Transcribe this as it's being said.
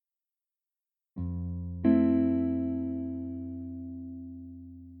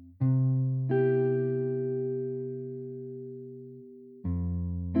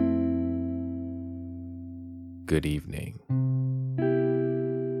Good evening,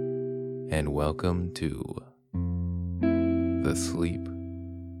 and welcome to the Sleep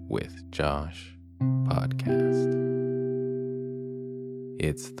with Josh podcast.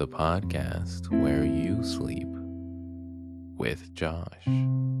 It's the podcast where you sleep with Josh.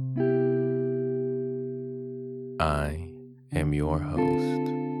 I am your host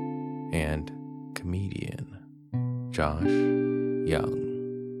and comedian, Josh Young.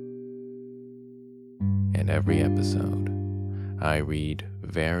 In every episode, I read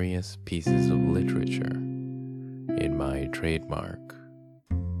various pieces of literature in my trademark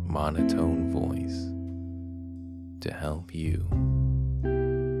monotone voice to help you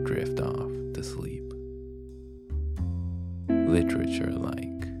drift off to sleep. Literature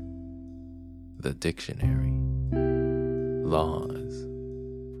like the dictionary, laws,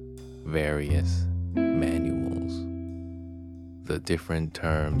 various manuals, the different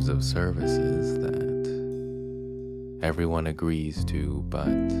terms of services that everyone agrees to but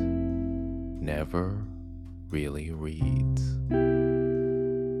never really reads,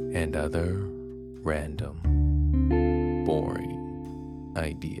 and other random, boring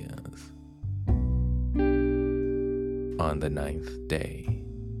ideas. On the 9th day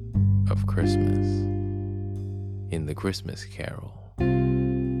of Christmas, in the Christmas Carol,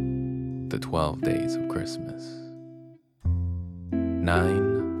 the 12 days of Christmas,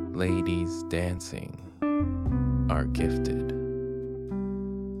 9 ladies dancing are gifted.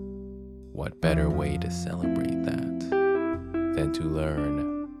 What better way to celebrate that than to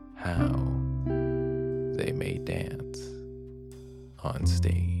learn how they may dance on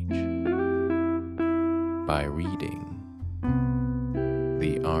stage by reading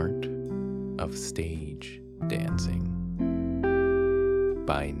The Art of Stage Dancing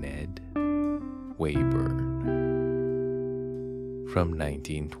by Ned Wayburn from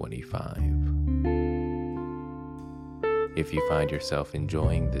 1925. If you find yourself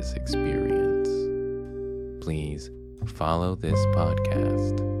enjoying this experience, please follow this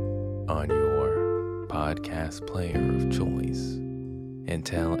podcast on your podcast player of choice and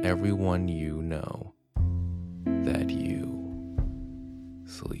tell everyone you know that you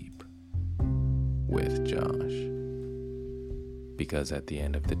sleep with Josh. Because at the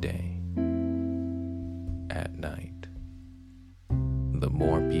end of the day, at night, the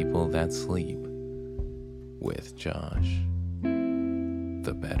more people that sleep with Josh,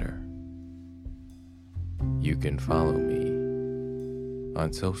 the better. You can follow me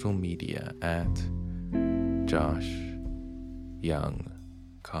on social media at Josh Young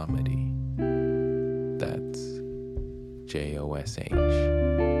Comedy. That's JOSHYANG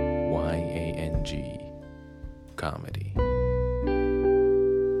Comedy.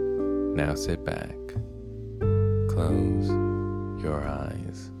 Now sit back, close your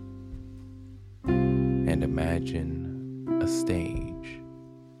eyes, and imagine a stage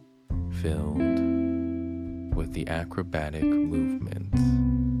filled with the acrobatic movements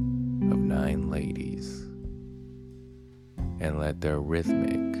of 9 ladies, and let their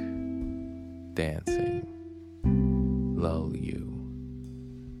rhythmic dancing lull you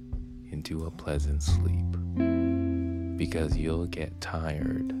into a pleasant sleep, because you'll get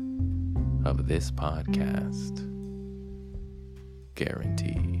tired of this podcast,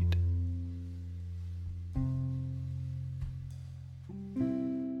 guaranteed.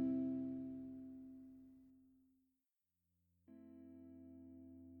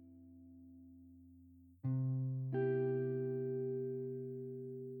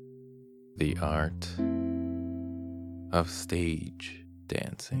 The Art of Stage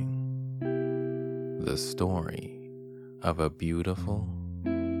Dancing. The story of a beautiful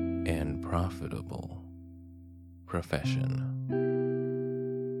and profitable profession.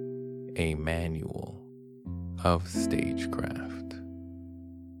 A manual of stagecraft.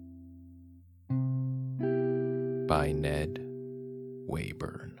 By Ned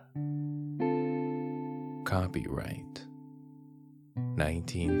Wayburn. Copyright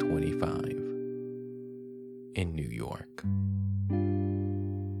 1925 in New York.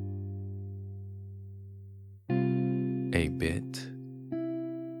 A bit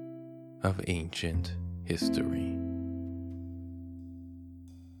of ancient history.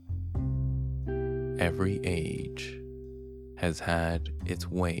 Every age has had its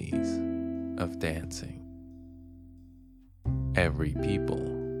ways of dancing. Every people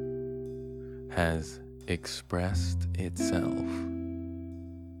has expressed itself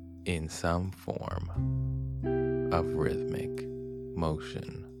in some form of rhythmic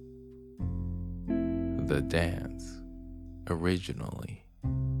motion. The dance originally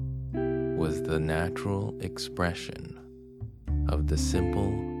was the natural expression of the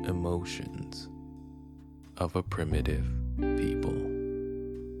simple emotions of a primitive people.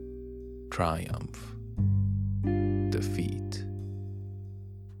 Triumph, defeat,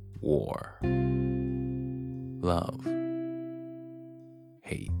 war, love,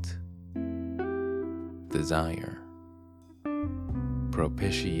 hate, desire,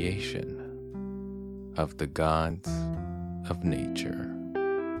 propitiation of the gods of nature.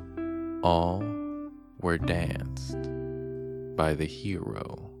 All were danced by the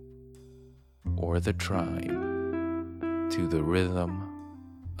hero or the tribe to the rhythm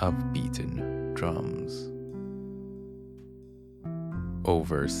of beaten drums.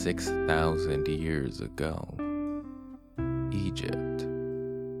 Over 6,000 years ago, Egypt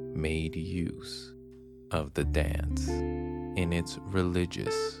made use of the dance in its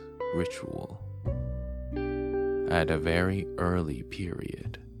religious ritual. At a very early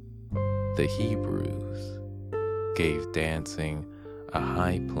period, the Hebrews gave dancing a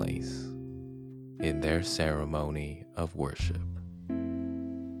high place in their ceremony of worship.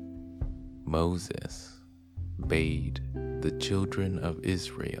 Moses bade the children of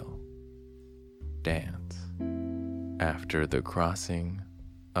Israel dance after the crossing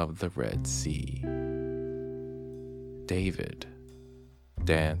of the Red Sea. David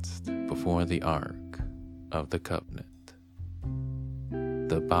danced before the Ark of the Covenant.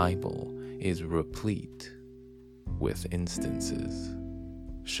 The Bible is replete with instances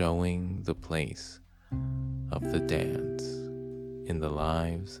showing the place of the dance in the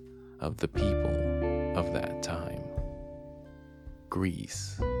lives of the people of that time.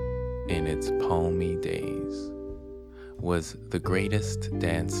 Greece, in its palmy days, was the greatest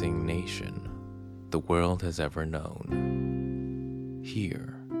dancing nation the world has ever known.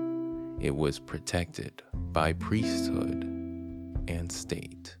 Here, it was protected by priesthood and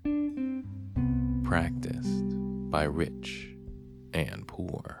state, practiced by rich and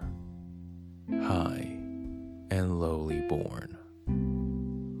poor, high and lowly born.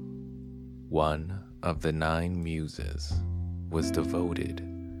 One of the 9 muses was devoted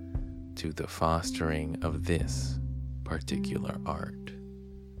to the fostering of this particular art.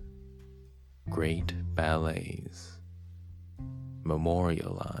 Great ballets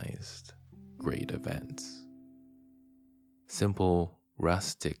memorialized great events. Simple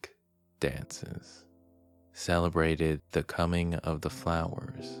rustic dances celebrated the coming of the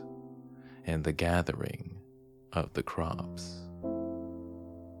flowers and the gathering of the crops.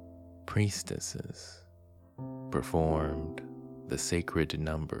 Priestesses performed the sacred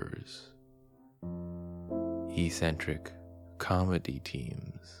numbers. Eccentric comedy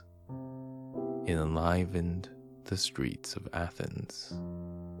teams enlivened the streets of Athens.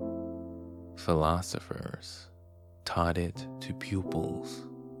 Philosophers taught it to pupils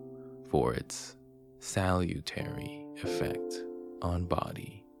for its salutary effect on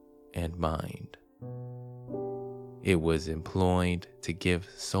body and mind. It was employed to give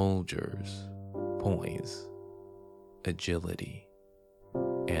soldiers poise, agility,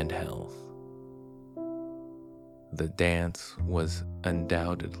 and health. The dance was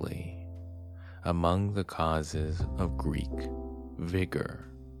undoubtedly among the causes of Greek vigor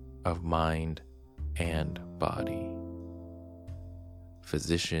of mind and body.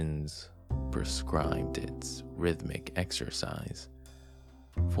 Physicians prescribed its rhythmic exercise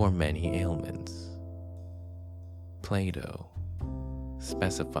for many ailments. Plato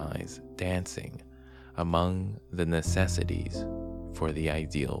specifies dancing among the necessities for the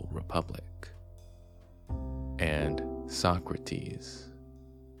ideal republic, and Socrates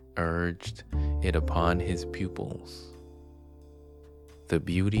urged it upon his pupils. The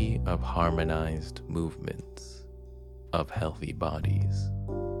beauty of harmonized movements of healthy bodies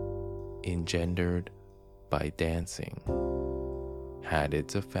engendered by dancing had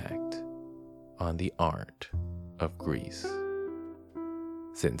its effect on the art of Greece.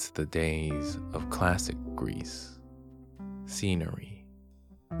 Since the days of classic Greece, scenery,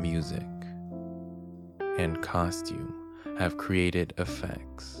 music, and costume have created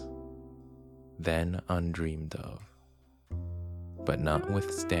effects then undreamed of. But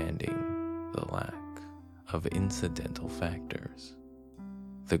notwithstanding the lack of incidental factors,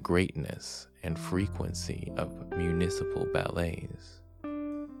 the greatness and frequency of municipal ballets,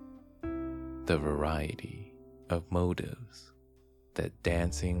 the variety of motives that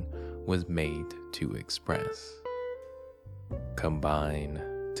dancing was made to express, combine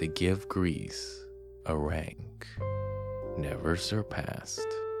to give Greece a rank never surpassed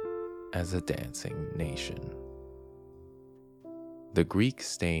as a dancing nation. The Greek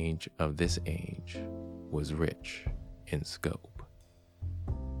stage of this age was rich in scope,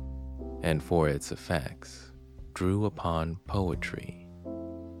 and for its effects drew upon poetry,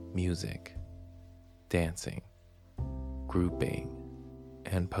 music, dancing, grouping,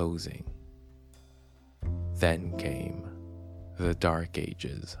 and posing. Then came the dark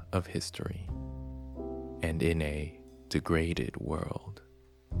ages of history, and in a degraded world,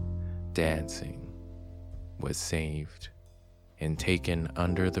 dancing was saved and taken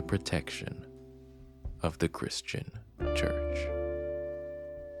under the protection of the Christian Church,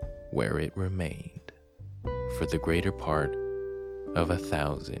 where it remained for the greater part of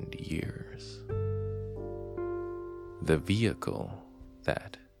 1,000 years. The vehicle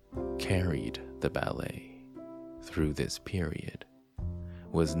that carried the ballet through this period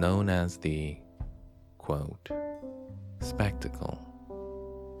was known as the, quote, spectacle,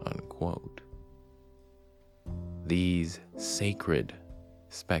 unquote. These sacred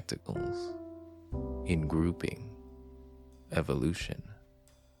spectacles in grouping, evolution,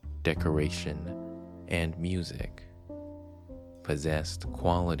 decoration, and music possessed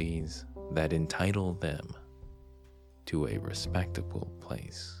qualities that entitled them to a respectable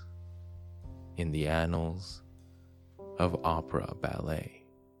place in the annals of opera ballet.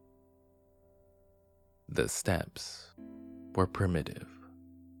 The steps were primitive,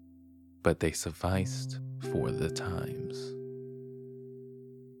 but they sufficed for the times.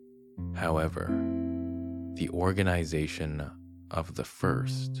 However, the organization of the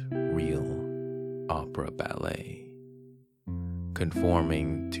first real opera ballet,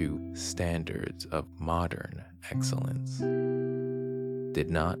 conforming to standards of modern excellence, did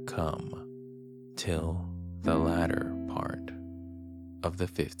not come till the latter part of the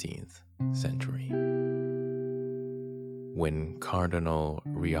 15th century, when Cardinal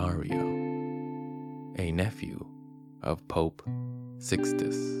Riario, a nephew of Pope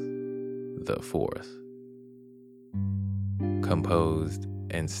Sixtus IV, composed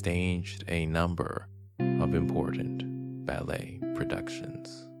and staged a number of important ballet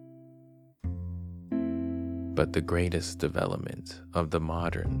productions. But the greatest development of the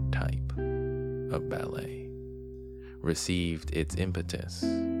modern type of ballet received its impetus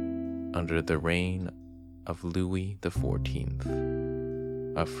under the reign of Louis XIV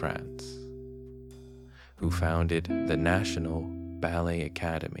of France, who founded the National Ballet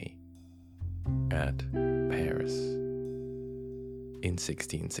Academy at Paris in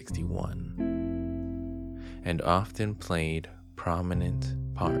 1661, and often played prominent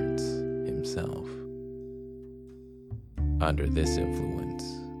parts himself. Under this influence,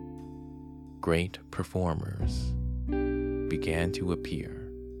 great performers began to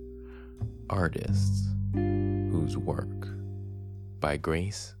appear, artists whose work, by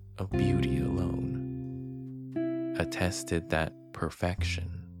grace of beauty alone, attested that perfection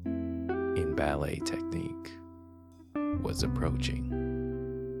in ballet technique was approaching.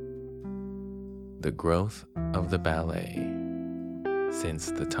 The growth of the ballet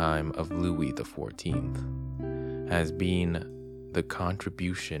since the time of Louis XIV has been the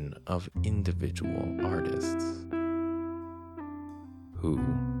contribution of individual artists who,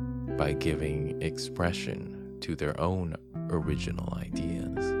 by giving expression to their own original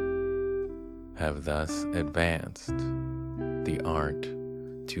ideas, have thus advanced the art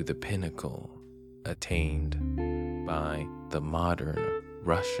to the pinnacle attained by the modern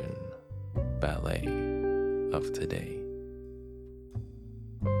Russian ballet of today.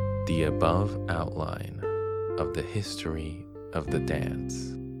 The above outline of the history of the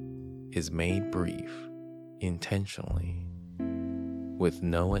dance is made brief intentionally, with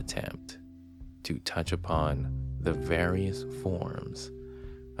no attempt to touch upon the various forms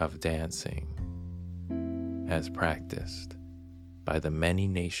of dancing as practiced by the many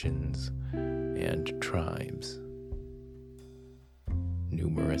nations and tribes.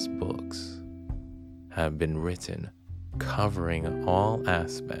 Numerous books have been written covering all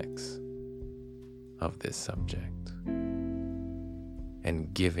aspects of this subject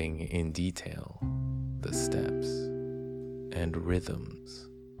and giving in detail the steps and rhythms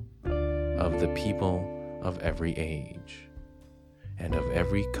of the people of every age and of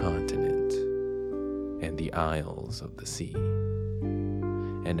every continent and the isles of the sea.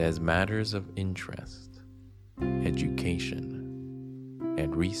 And as matters of interest, education,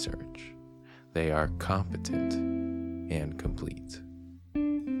 and research, they are competent and complete,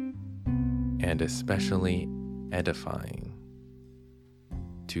 and especially edifying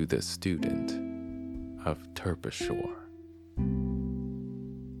to the student of Terpsichore.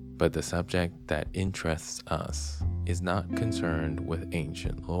 But the subject that interests us is not concerned with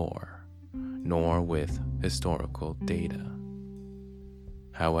ancient lore, nor with historical data,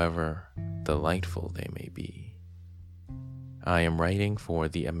 however delightful they may be. I am writing for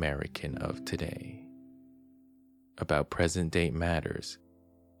the American of today about present-day matters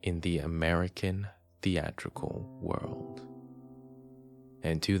in the American theatrical world,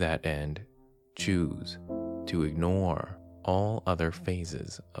 and to that end choose to ignore all other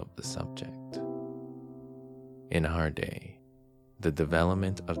phases of the subject. In our day, the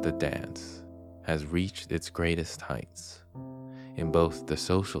development of the dance has reached its greatest heights in both the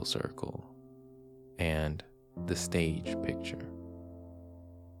social circle and the stage picture.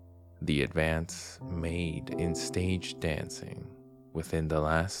 The advance made in stage dancing within the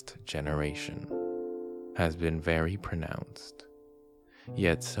last generation has been very pronounced,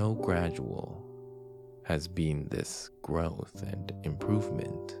 yet so gradual has been this growth and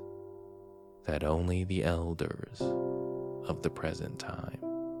improvement that only the elders of the present time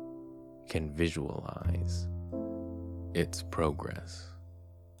can visualize its progress,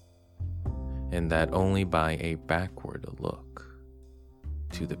 and that only by a backward look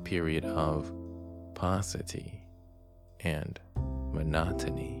to the period of paucity and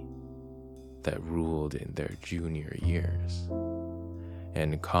monotony that ruled in their junior years,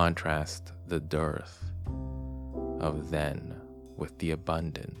 and contrast the dearth of then with the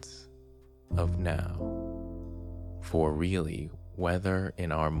abundance of now. For really, whether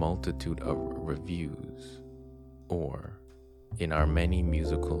in our multitude of reviews or in our many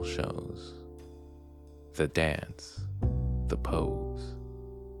musical shows, the dance, the pose,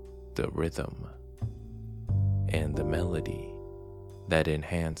 the rhythm, and the melody that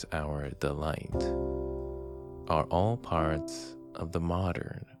enhance our delight are all parts of the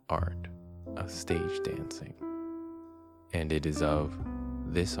modern art of stage dancing. And it is of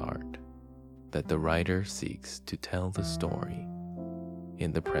this art that the writer seeks to tell the story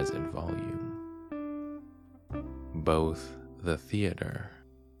in the present volume. Both the theater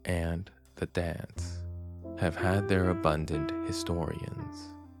and the dance have had their abundant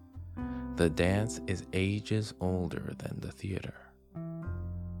historians. The dance is ages older than the theater.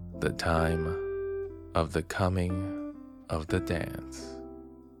 The time of the coming of the dance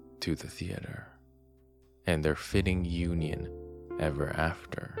to the theater, and their fitting union ever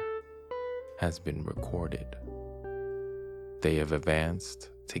after, has been recorded. They have advanced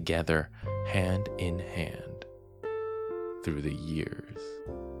together hand in hand through the years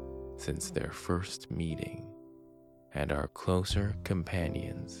since their first meeting, and are closer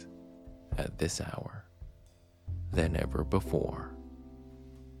companions at this hour than ever before.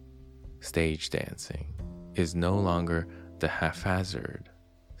 Stage dancing is no longer the haphazard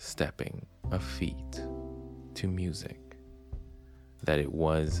stepping of feet to music that it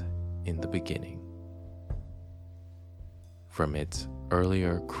was in the beginning. From its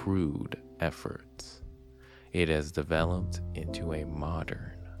earlier crude efforts, it has developed into a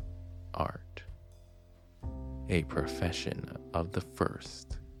modern art, a profession of the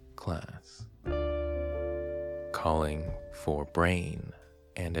first class, calling for brain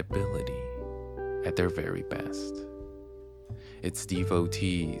and ability at their very best, its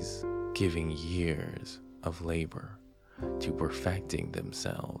devotees giving years of labor to perfecting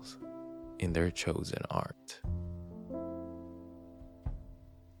themselves in their chosen art.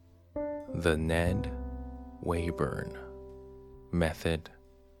 The Ned Wayburn method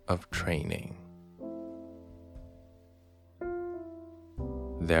of training.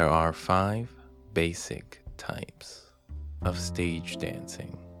 There are 5 basic types of stage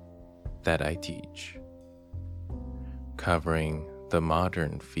dancing that I teach, covering the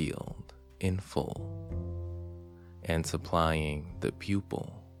modern field in full and supplying the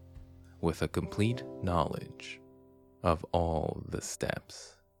pupil with a complete knowledge of all the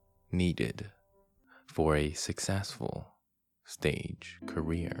steps needed for a successful stage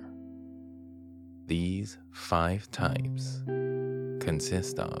career. These 5 types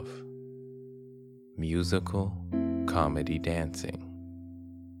consist of musical comedy dancing,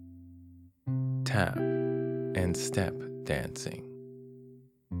 tap and step dancing,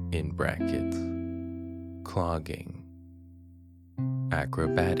 in brackets, clogging,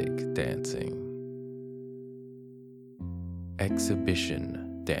 acrobatic dancing,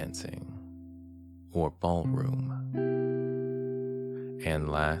 exhibition dancing, or ballroom, and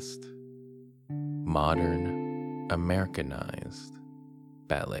last, modern Americanized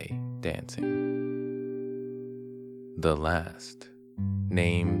ballet dancing. The last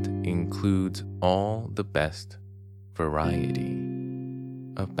named includes all the best variety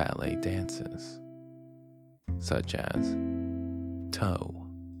of ballet dances, such as toe,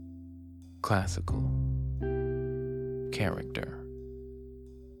 classical, character,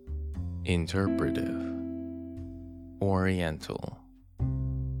 interpretive, oriental,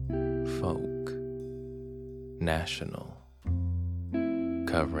 folk, national,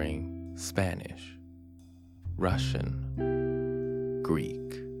 covering Spanish, Russian,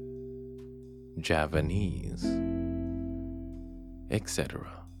 Greek, Javanese, etc.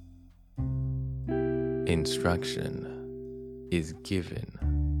 Instruction is given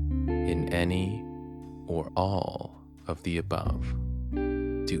in any or all of the above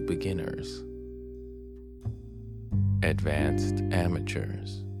to beginners, advanced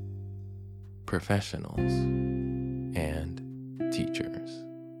amateurs, professionals, and teachers,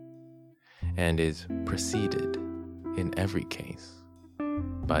 and is preceded in every case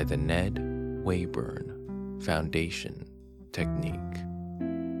by the Ned Wayburn Foundation technique,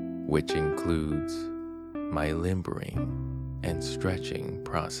 which includes my limbering and stretching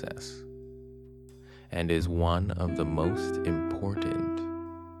process, and is one of the most important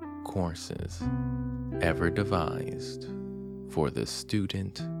courses ever devised for the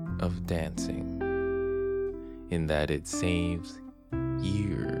student of dancing, in that it saves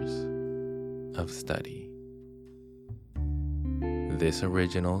years of study. This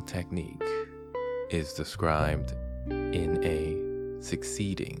original technique is described in a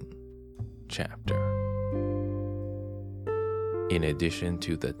succeeding chapter. In addition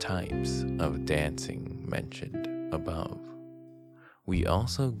to the types of dancing mentioned above, we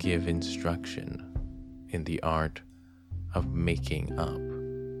also give instruction in the art of making up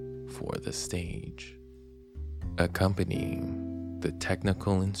for the stage, accompanying the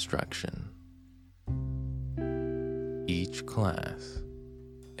technical instruction. Each class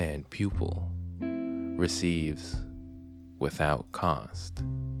and pupil receives, without cost,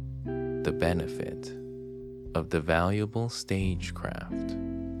 the benefit of the valuable stagecraft,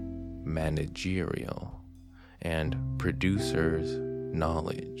 managerial, and producer's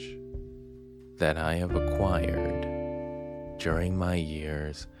knowledge that I have acquired during my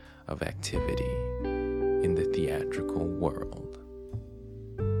years of activity in the theatrical world.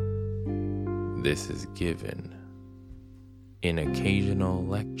 This is given in occasional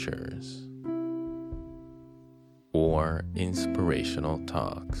lectures or inspirational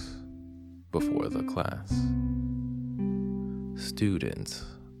talks before the class. Students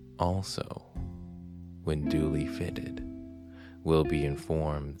also, when duly fitted, will be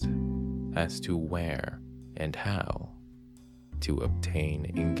informed as to where and how to obtain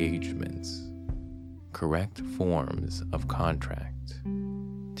engagements, correct forms of contract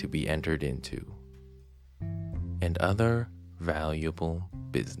to be entered into, and other valuable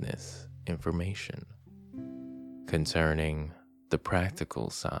business information concerning the practical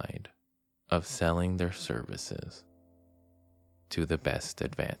side of selling their services to the best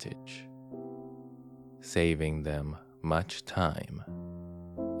advantage, saving them much time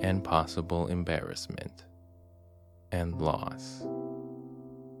and possible embarrassment and loss.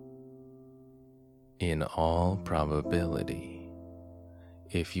 In all probability,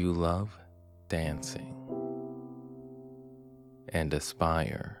 if you love dancing and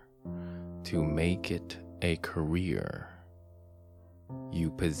aspire to make it a career,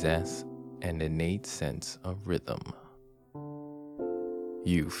 you possess an innate sense of rhythm.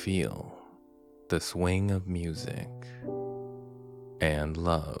 You feel the swing of music and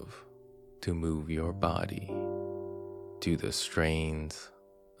love to move your body to the strains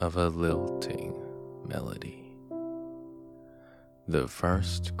of a lilting melody. The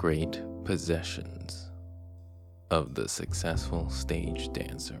first great possessions of the successful stage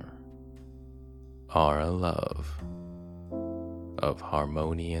dancer are a love of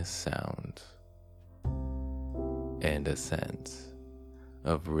harmonious sounds and a sense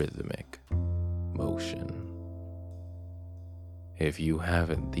of rhythmic motion. If you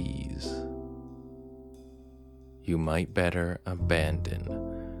haven't these, you might better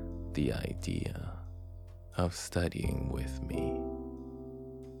abandon the idea of studying with me,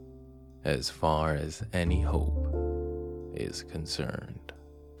 as far as any hope is concerned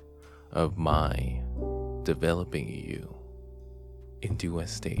of my developing you into a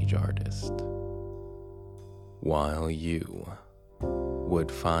stage artist. While you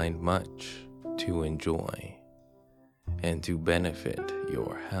would find much to enjoy and to benefit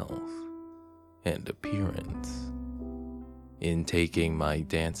your health and appearance in taking my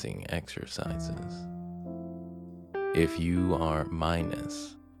dancing exercises, if you are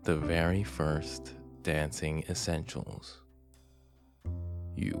minus the very first dancing essentials,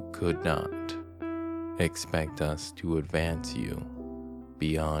 you could not expect us to advance you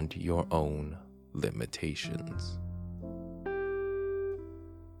beyond your own limitations.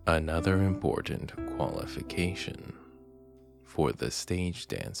 Another important qualification for the stage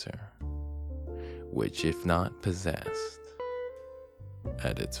dancer, which if not possessed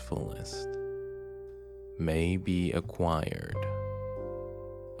at its fullest, may be acquired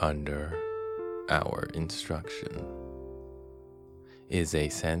under our instruction, is a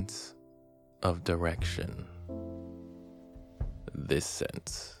sense of direction. This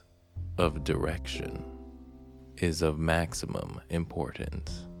sense of direction is of maximum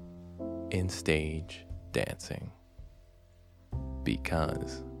importance in stage dancing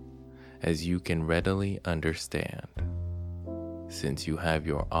because, as you can readily understand, since you have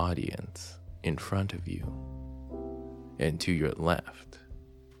your audience in front of you, and to your left,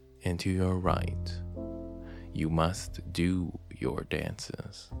 and to your right, you must do your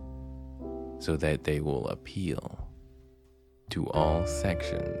dances so that they will appeal to all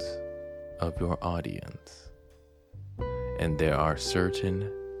sections of your audience. And there are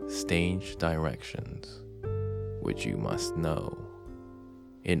certain stage directions which you must know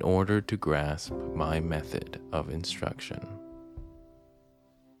in order to grasp my method of instruction,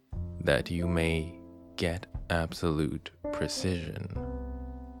 that you may get absolute precision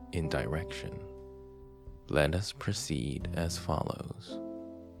in direction. Let us proceed as follows.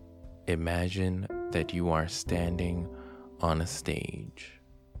 Imagine that you are standing on a stage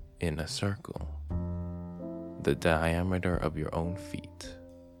in a circle, the diameter of your own feet.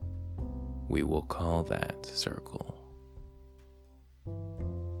 We will call that circle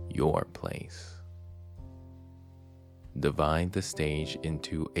your place. Divide the stage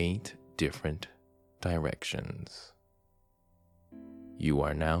into 8 different directions. You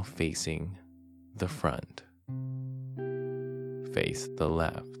are now facing the front. Face the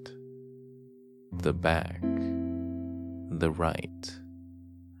left, the back, the right,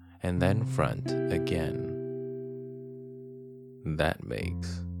 and then front again. That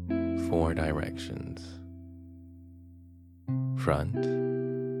makes 4 directions. Front,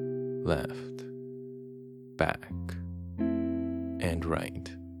 left, back, and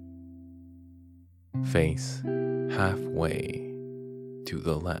right. Face halfway to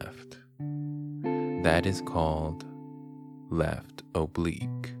the left. That is called left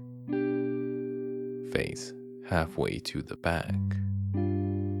oblique. Face halfway to the back.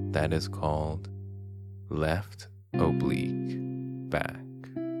 That is called left oblique back.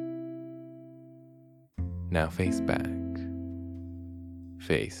 Now face back.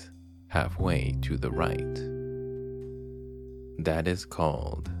 Face halfway to the right. That is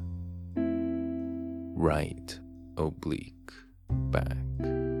called right oblique back.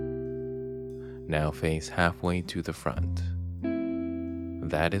 Now face halfway to the front.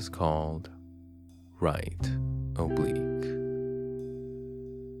 That is called right oblique.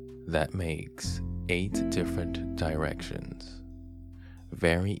 That makes 8 different directions,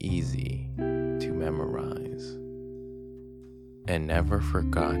 very easy to memorize, and never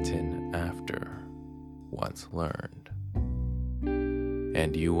forgotten after once learned.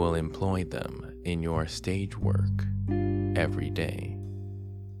 And you will employ them in your stage work every day,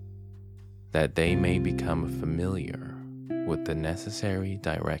 that they may become familiar with the necessary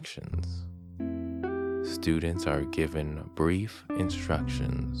directions. Students are given brief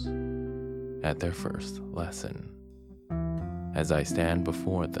instructions at their first lesson, as I stand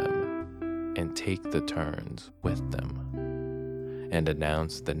before them and take the turns with them, and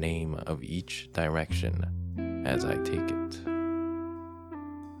announce the name of each direction as I take it.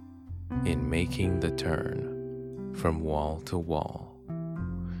 In making the turn from wall to wall,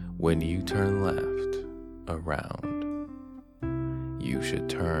 when you turn left around, you should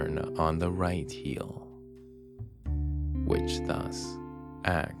turn on the right heel, which thus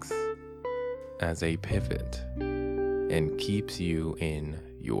acts as a pivot and keeps you in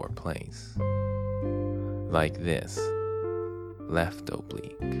your place. Like this: left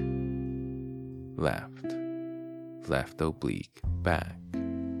oblique, left, left oblique, back,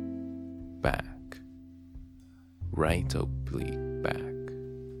 back, right oblique, back,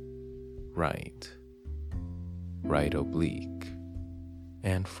 right, right oblique,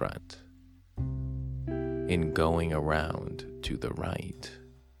 and front. In going around to the right,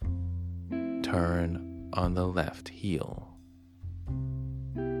 turn on the left heel.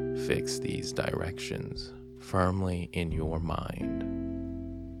 Fix these directions firmly in your mind.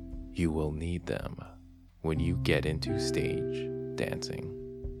 You will need them when you get into stage dancing.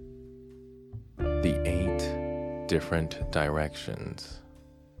 The 8 different directions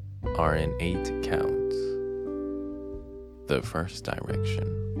are in 8 counts. The first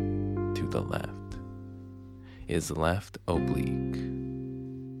direction, to the left, is left oblique.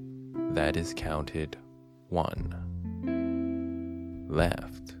 That is counted 1.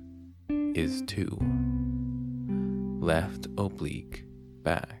 Left is 2. Left oblique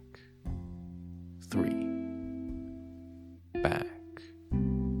back, 3. Back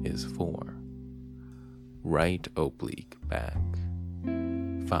is 4. Right oblique back,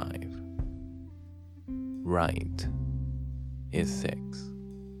 5. Right is 6.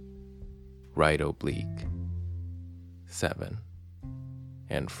 right oblique, 7,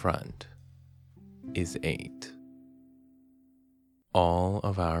 and front is 8. All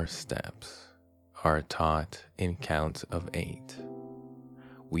of our steps are taught in counts of 8.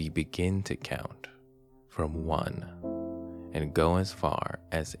 We begin to count from 1 and go as far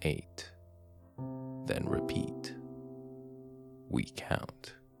as 8. Then repeat. We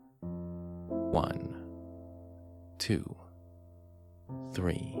count 1, 2,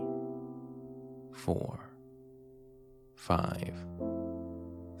 3, 4, 5,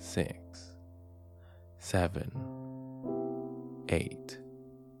 6, 7, 8.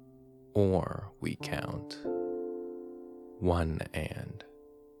 Or we count 1 and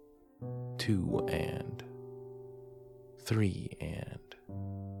 2 and 3 and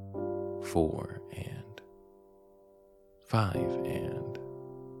 4 and 5 and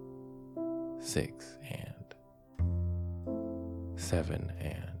 6 and 7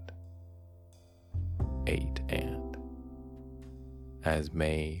 and 8 and, as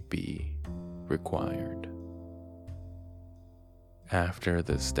may be required. After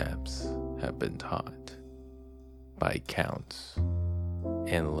the steps have been taught by counts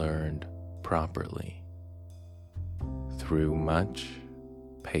and learned properly through much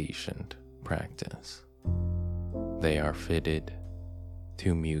patient practice, they are fitted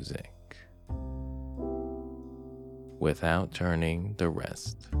to music. Without turning the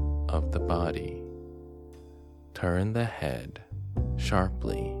rest of the body, turn the head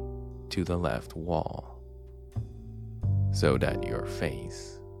sharply to the left wall so that your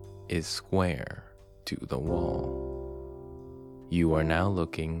face is square to the wall. You are now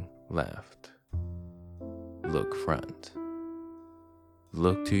looking left. Look front.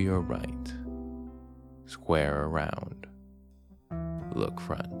 Look to your right. Square around. Look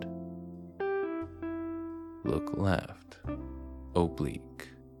front. Look left. Oblique.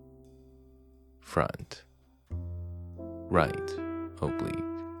 Front. Right. Oblique.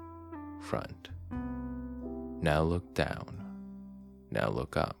 Front. Now look down. Now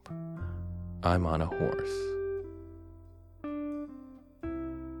look up. I'm on a horse.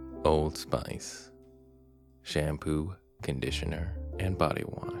 Old Spice. Shampoo, conditioner, and body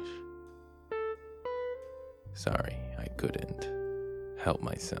wash. Sorry, I couldn't help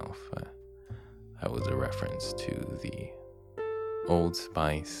myself. That was a reference to the Old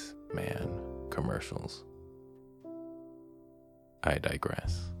Spice Man commercials. I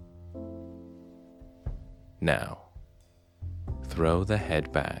digress. Now, throw the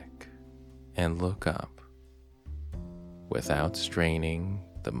head back and look up without straining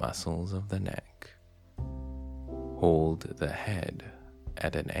the muscles of the neck. Hold the head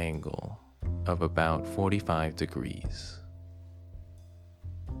at an angle of about 45 degrees.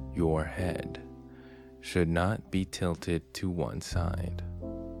 Your head should not be tilted to one side,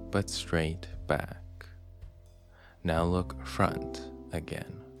 but straight back. Now look front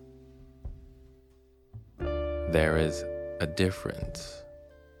again. There is a difference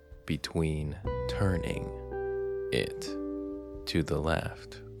between turning it to the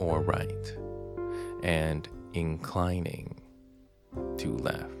left or right and inclining to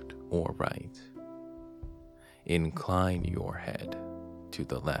left or right. Incline your head to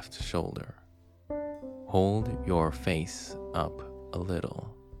the left shoulder. Hold your face up a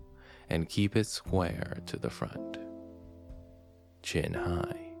little and keep it square to the front. Chin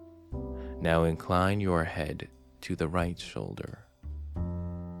high. Now incline your head to the right shoulder.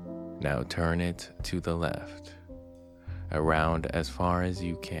 Now turn it to the left, around as far as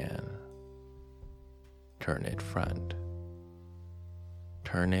you can. Turn it front.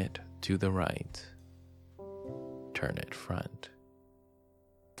 Turn it to the right. Turn it front.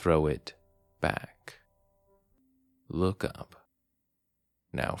 Throw it back. Look up.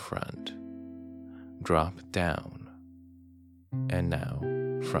 Now front. Drop down. And now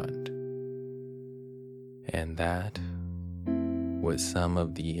front. And that was some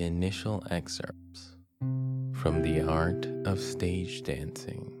of the initial excerpts from The Art of Stage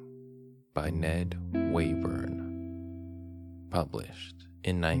Dancing by Ned Wayburn, published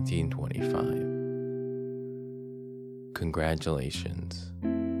in 1925. Congratulations,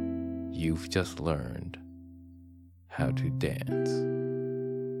 you've just learned how to dance.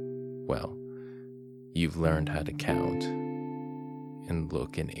 Well, you've learned how to count and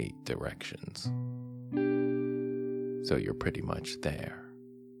look in 8 directions. So you're pretty much there.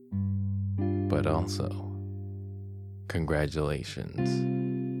 But also,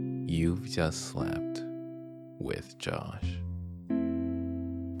 congratulations, you've just slept with Josh.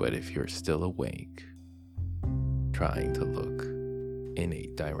 But if you're still awake, trying to look in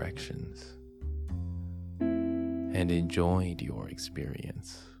 8 directions, and enjoyed your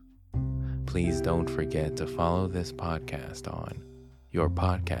experience, please don't forget to follow this podcast on your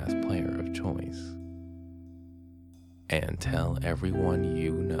podcast player of choice. And tell everyone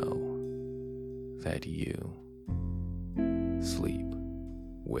you know that you sleep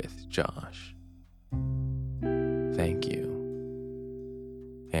with Josh. Thank you,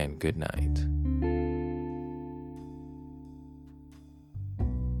 and good night.